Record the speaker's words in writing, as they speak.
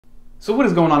So what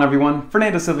is going on, everyone?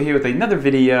 Fernando Silva here with another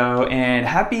video, and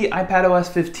happy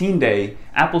iPadOS 15 day.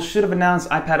 Apple should have announced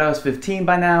iPadOS 15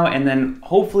 by now, and then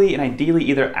hopefully and ideally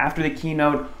either after the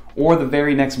keynote or the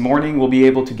very next morning we'll be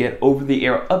able to get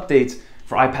over-the-air updates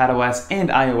for iPadOS and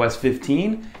iOS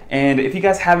 15. And if you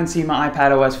guys haven't seen my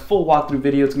iPadOS full walkthrough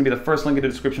video, it's going to be the first link in the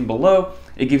description below.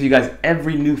 It gives you guys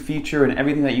every new feature and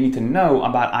everything that you need to know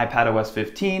about iPadOS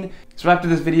 15. So after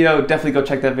this video, definitely go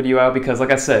check that video out because,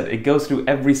 like I said, it goes through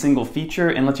every single feature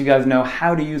and lets you guys know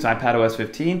how to use iPadOS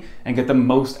 15 and get the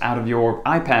most out of your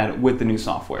iPad with the new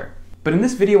software. But in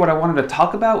this video, what I wanted to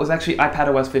talk about was actually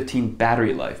iPadOS 15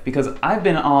 battery life, because I've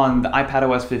been on the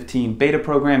iPadOS 15 beta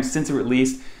program since it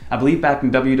released, I believe back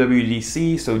in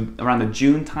WWDC, so around the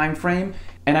June timeframe.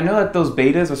 And I know that those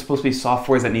betas are supposed to be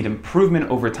softwares that need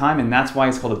improvement over time, and that's why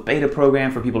it's called a beta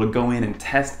program, for people to go in and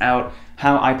test out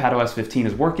how iPadOS 15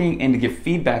 is working and to give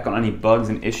feedback on any bugs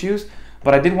and issues.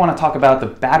 But I did want to talk about the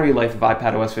battery life of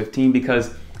iPadOS 15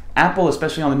 because Apple,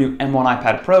 especially on the new M1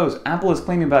 iPad Pros, Apple is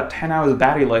claiming about 10 hours of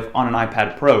battery life on an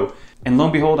iPad Pro. And lo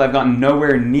and behold, I've gotten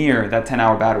nowhere near that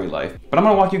 10-hour battery life. But I'm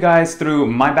going to walk you guys through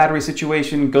my battery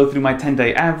situation, go through my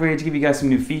 10-day average, give you guys some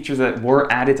new features that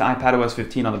were added to iPadOS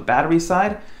 15 on the battery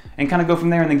side, and kind of go from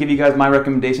there and then give you guys my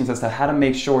recommendations as to how to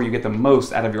make sure you get the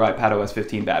most out of your iPadOS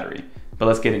 15 battery. But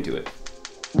let's get into it.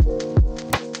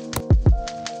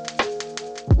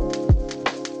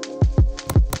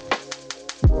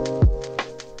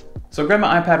 So grab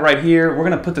my iPad right here. We're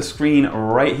gonna put the screen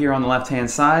right here on the left-hand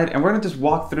side, and we're gonna just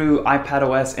walk through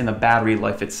iPadOS and the battery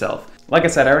life itself. Like I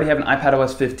said, I already have an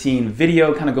iPadOS 15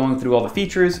 video kind of going through all the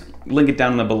features. Link it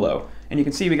down below. And you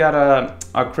can see we got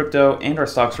our crypto and our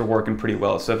stocks are working pretty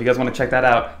well. So if you guys wanna check that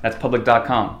out, that's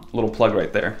public.com, a little plug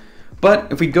right there. But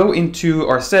if we go into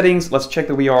our settings, let's check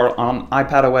that we are on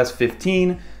iPadOS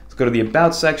 15. Let's go to the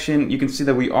About section. You can see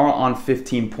that we are on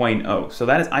 15.0. So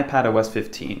that is iPadOS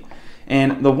 15.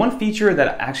 And the one feature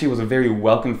that actually was a very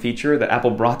welcome feature that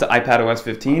Apple brought to iPadOS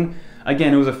 15,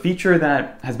 again, it was a feature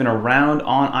that has been around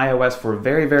on iOS for a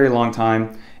very, very long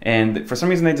time. And for some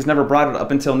reason, they just never brought it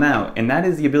up until now. And that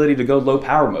is the ability to go low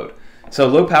power mode. So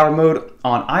low power mode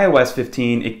on iOS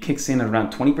 15, it kicks in at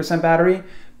around 20% battery.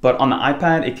 But on the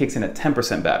iPad, it kicks in at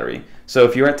 10% battery. So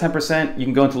if you're at 10%, you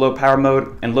can go into low power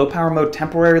mode, and low power mode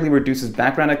temporarily reduces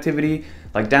background activity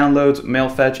like downloads, mail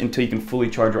fetch, until you can fully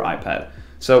charge your iPad.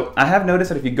 So I have noticed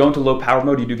that if you go into low power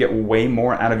mode, you do get way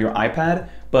more out of your iPad,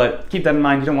 but keep that in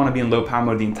mind, you don't want to be in low power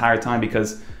mode the entire time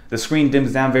because the screen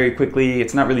dims down very quickly,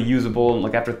 it's not really usable,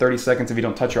 like after 30 seconds if you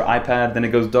don't touch your iPad, then it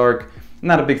goes dark. I'm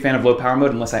not a big fan of low power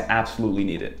mode unless I absolutely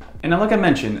need it. And now, like I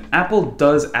mentioned, Apple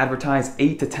does advertise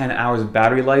 8 to 10 hours of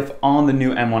battery life on the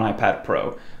new M1 iPad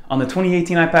Pro. On the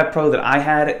 2018 iPad Pro that I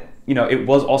had, it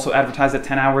was also advertised at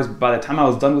 10 hours. By the time I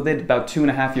was done with it, about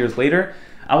 2.5 years later,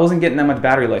 I wasn't getting that much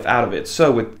battery life out of it. So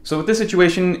with this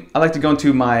situation, I like to go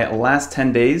into my last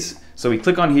 10 days. So we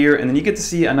click on here and then you get to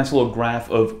see a nice little graph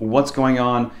of what's going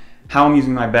on, how I'm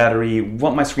using my battery,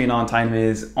 what my screen on time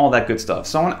is, all that good stuff.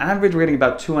 So on average, we're getting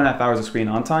about 2.5 hours of screen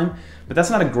on time, but that's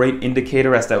not a great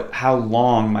indicator as to how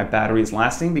long my battery is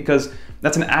lasting because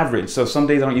that's an average. So some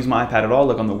days I don't use my iPad at all,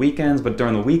 like on the weekends, but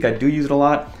during the week I do use it a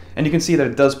lot. And you can see that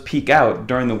it does peak out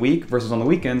during the week versus on the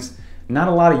weekends. Not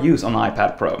a lot of use on the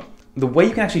iPad Pro. The way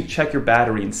you can actually check your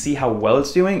battery and see how well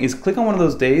it's doing is click on one of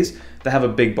those days that have a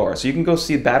big bar. So you can go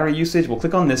see battery usage. We'll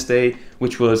click on this day,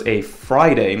 which was a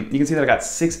Friday. You can see that I got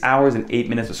 6 hours and 8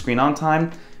 minutes of screen on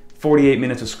time, 48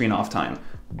 minutes of screen off time.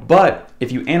 But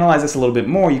if you analyze this a little bit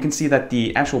more, you can see that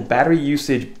the actual battery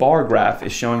usage bar graph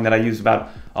is showing that I used about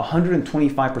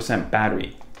 125%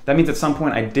 battery. That means at some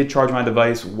point I did charge my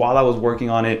device while I was working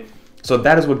on it. So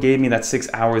that is what gave me that 6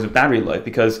 hours of battery life,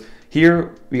 because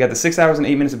here we got the 6 hours and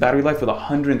 8 minutes of battery life with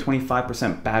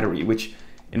 125% battery, which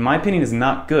in my opinion is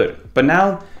not good. But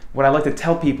now what I like to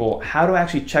tell people, how to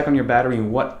actually check on your battery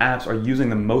and what apps are using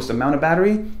the most amount of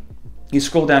battery, you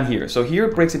scroll down here. So here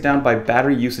it breaks it down by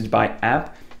battery usage by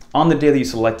app on the day that you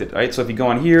selected, right? So if you go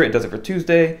on here, it does it for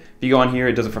Tuesday. If you go on here,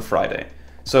 it does it for Friday.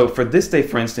 So for this day,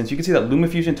 for instance, you can see that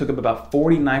LumaFusion took up about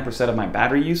 49% of my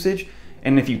battery usage.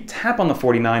 And if you tap on the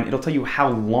 49, it'll tell you how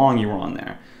long you were on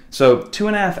there. So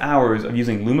 2.5 hours of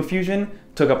using LumaFusion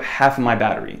took up half of my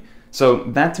battery. So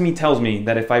that to me tells me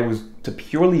that if I was to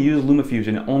purely use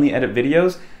LumaFusion and only edit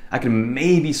videos, I could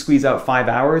maybe squeeze out 5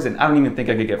 hours, and I don't even think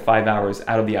I could get 5 hours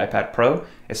out of the iPad Pro,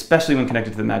 especially when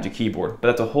connected to the Magic Keyboard, but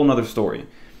that's a whole nother story.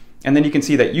 And then you can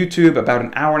see that YouTube, about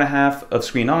 1.5 hours of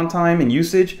screen on time and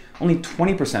usage, only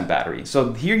 20% battery.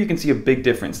 So here you can see a big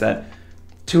difference that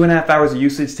 2.5 hours of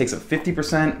usage takes up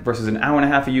 50% versus 1.5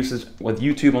 hours of usage with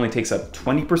YouTube only takes up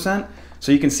 20%.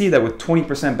 So you can see that with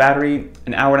 20% battery,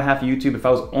 an hour and a half of YouTube, if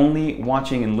I was only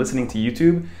watching and listening to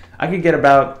YouTube, I could get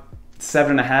about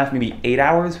 7.5, maybe 8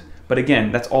 hours. But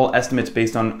again, that's all estimates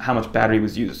based on how much battery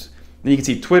was used. Then you can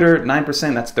see Twitter,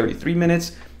 9%, that's 33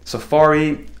 minutes.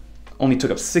 Safari only took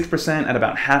up 6% at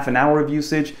about half an hour of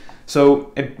usage.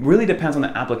 So it really depends on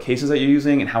the applications that you're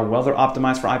using and how well they're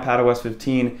optimized for iPadOS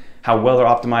 15, how well they're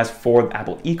optimized for the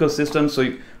Apple ecosystem.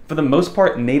 So for the most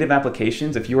part, native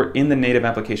applications, if you are in the native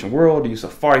application world, you use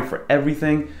Safari for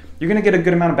everything, you're gonna get a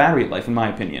good amount of battery life, in my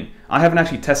opinion. I haven't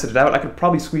actually tested it out. I could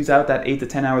probably squeeze out that 8 to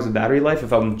 10 hours of battery life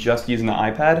if I'm just using the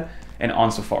iPad and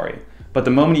on Safari. But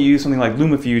the moment you use something like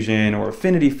LumaFusion or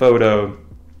Affinity Photo,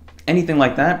 anything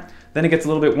like that, then it gets a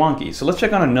little bit wonky. So let's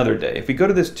check on another day. If we go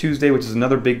to this Tuesday, which is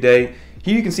another big day,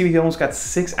 here you can see we almost got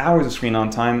 6 hours of screen on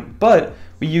time, but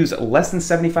we use less than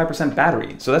 75%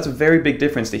 battery. So that's a very big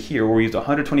difference to here, where we used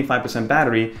 125%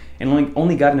 battery and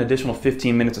only got an additional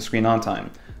 15 minutes of screen on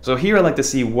time. So here I like to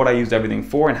see what I used everything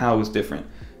for and how it was different.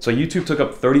 So YouTube took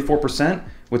up 34%,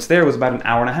 which there was about an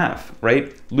hour and a half,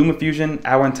 right? LumaFusion,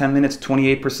 hour and 10 minutes,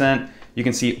 28%. You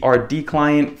can see RD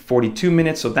client, 42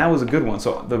 minutes, so that was a good one.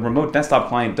 So the remote desktop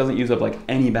client doesn't use up like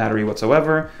any battery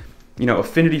whatsoever. You know,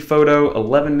 Affinity Photo,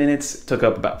 11 minutes, took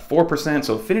up about 4%.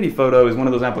 So Affinity Photo is one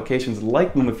of those applications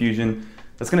like LumaFusion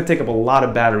that's gonna take up a lot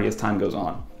of battery as time goes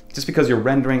on. Just because you're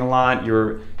rendering a lot,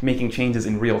 you're making changes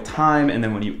in real time, and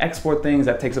then when you export things,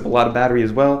 that takes up a lot of battery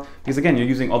as well. Because again, you're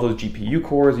using all those GPU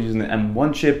cores, you're using the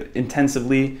M1 chip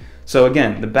intensively. So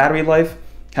again, the battery life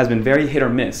has been very hit or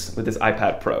miss with this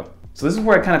iPad Pro. So this is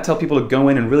where I kind of tell people to go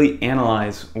in and really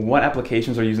analyze what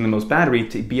applications are using the most battery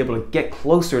to be able to get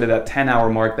closer to that 10-hour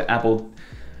mark that Apple,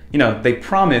 they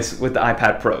promise with the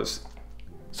iPad Pros.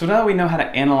 So now that we know how to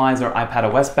analyze our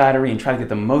iPadOS battery and try to get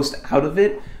the most out of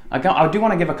it, I do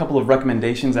want to give a couple of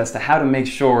recommendations as to how to make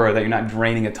sure that you're not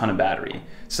draining a ton of battery.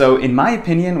 So in my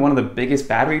opinion, one of the biggest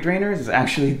battery drainers is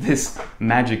actually this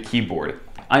Magic Keyboard.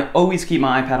 I always keep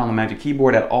my iPad on the Magic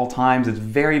Keyboard at all times. It's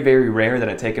very, very rare that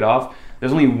I take it off.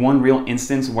 There's only one real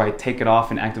instance where I take it off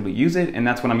and actively use it, and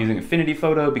that's when I'm using Affinity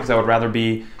Photo, because I would rather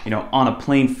be, on a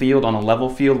plain field, on a level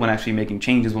field, when actually making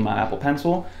changes with my Apple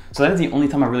Pencil. So that is the only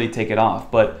time I really take it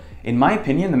off. But in my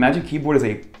opinion, the Magic Keyboard is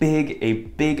a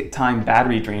big time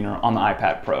battery drainer on the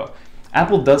iPad Pro.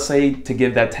 Apple does say to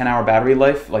give that 10-hour battery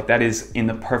life, like that is in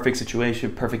the perfect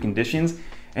situation, perfect conditions.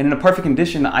 And in a perfect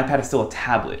condition, the iPad is still a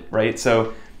tablet, right?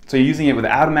 So you're using it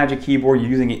without a Magic Keyboard, you're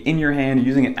using it in your hand, you're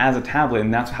using it as a tablet,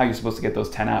 and that's how you're supposed to get those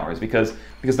 10 hours. Because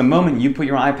the moment you put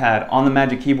your iPad on the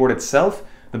Magic Keyboard itself,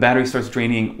 the battery starts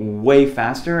draining way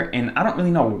faster, and I don't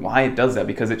really know why it does that,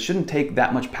 because it shouldn't take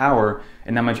that much power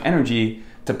and that much energy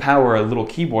to power a little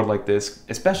keyboard like this,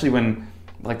 especially when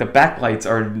like the backlights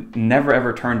are never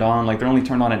ever turned on, like they're only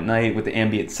turned on at night with the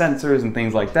ambient sensors and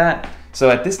things like that. So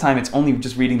at this time, it's only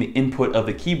just reading the input of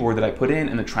the keyboard that I put in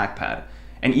and the trackpad.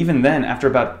 And even then, after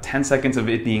about 10 seconds of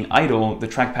it being idle, the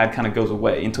trackpad kind of goes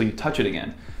away until you touch it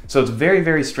again. So it's very,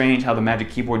 very strange how the Magic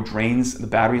Keyboard drains the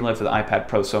battery life of the iPad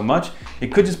Pro so much.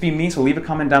 It could just be me, so leave a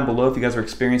comment down below if you guys are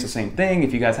experiencing the same thing,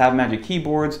 if you guys have Magic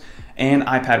Keyboards and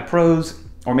iPad Pros,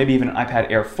 or maybe even an iPad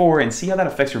Air 4, and see how that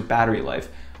affects your battery life.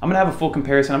 I'm gonna have a full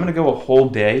comparison. I'm gonna go a whole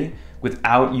day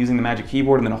without using the Magic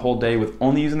Keyboard and then a whole day with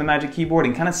only using the Magic Keyboard,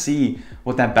 and kind of see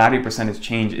what that battery percentage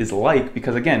change is like,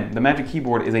 because again, the Magic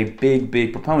Keyboard is a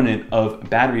big proponent of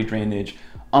battery drainage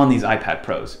on these iPad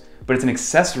Pros. But it's an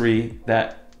accessory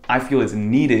that I feel is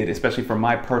needed, especially for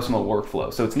my personal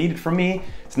workflow. So it's needed for me,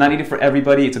 it's not needed for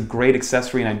everybody. It's a great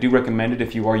accessory, and I do recommend it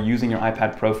if you are using your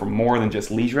iPad Pro for more than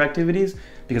just leisure activities,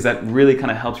 because that really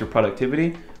kind of helps your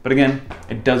productivity. But again,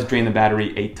 it does drain the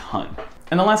battery a ton.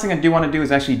 And the last thing I do want to do is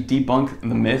actually debunk the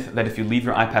myth that if you leave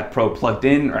your iPad Pro plugged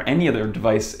in, or any other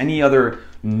device, any other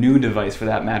new device for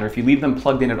that matter, if you leave them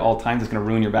plugged in at all times, it's going to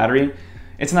ruin your battery.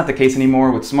 It's not the case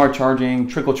anymore with smart charging,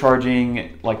 trickle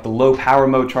charging, like the low power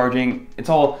mode charging. It's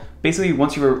all basically,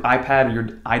 once your iPad or your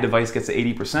iDevice gets to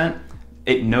 80%,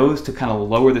 it knows to kind of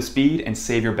lower the speed and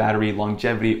save your battery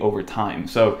longevity over time.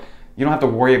 So you don't have to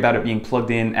worry about it being plugged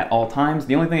in at all times.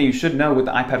 The only thing that you should know with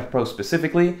the iPad Pro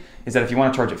specifically is that if you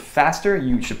want to charge it faster,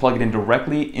 you should plug it in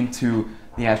directly into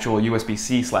the actual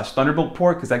USB-C/Thunderbolt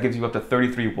port, because that gives you up to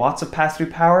 33 watts of pass-through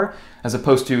power, as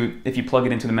opposed to if you plug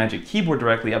it into the Magic Keyboard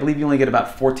directly, I believe you only get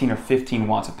about 14 or 15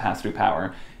 watts of pass-through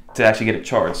power. to actually get it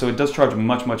charged. So it does charge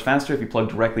much, much faster if you plug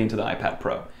directly into the iPad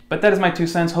Pro. But that is my 2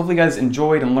 cents. Hopefully you guys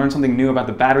enjoyed and learned something new about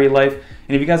the battery life.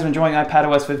 And if you guys are enjoying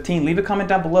iPadOS 15, leave a comment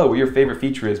down below what your favorite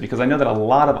feature is, because I know that a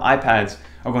lot of iPads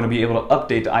are going to be able to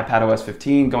update to iPadOS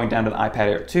 15, going down to the iPad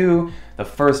Air 2, the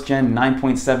first gen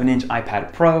 9.7-inch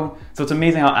iPad Pro. So it's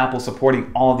amazing how Apple's supporting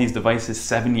all of these devices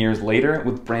 7 years later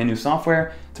with brand new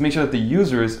software to make sure that the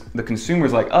users, the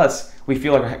consumers like us, we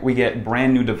feel like we get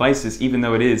brand new devices, even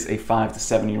though it is a 5 to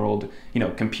 7 year old,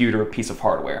 computer piece of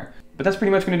hardware. But that's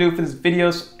pretty much going to do it for this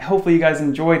video. Hopefully you guys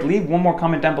enjoyed. Leave one more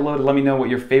comment down below to let me know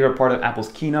what your favorite part of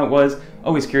Apple's keynote was.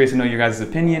 Always curious to know your guys'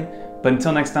 opinion. But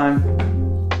until next time,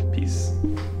 peace.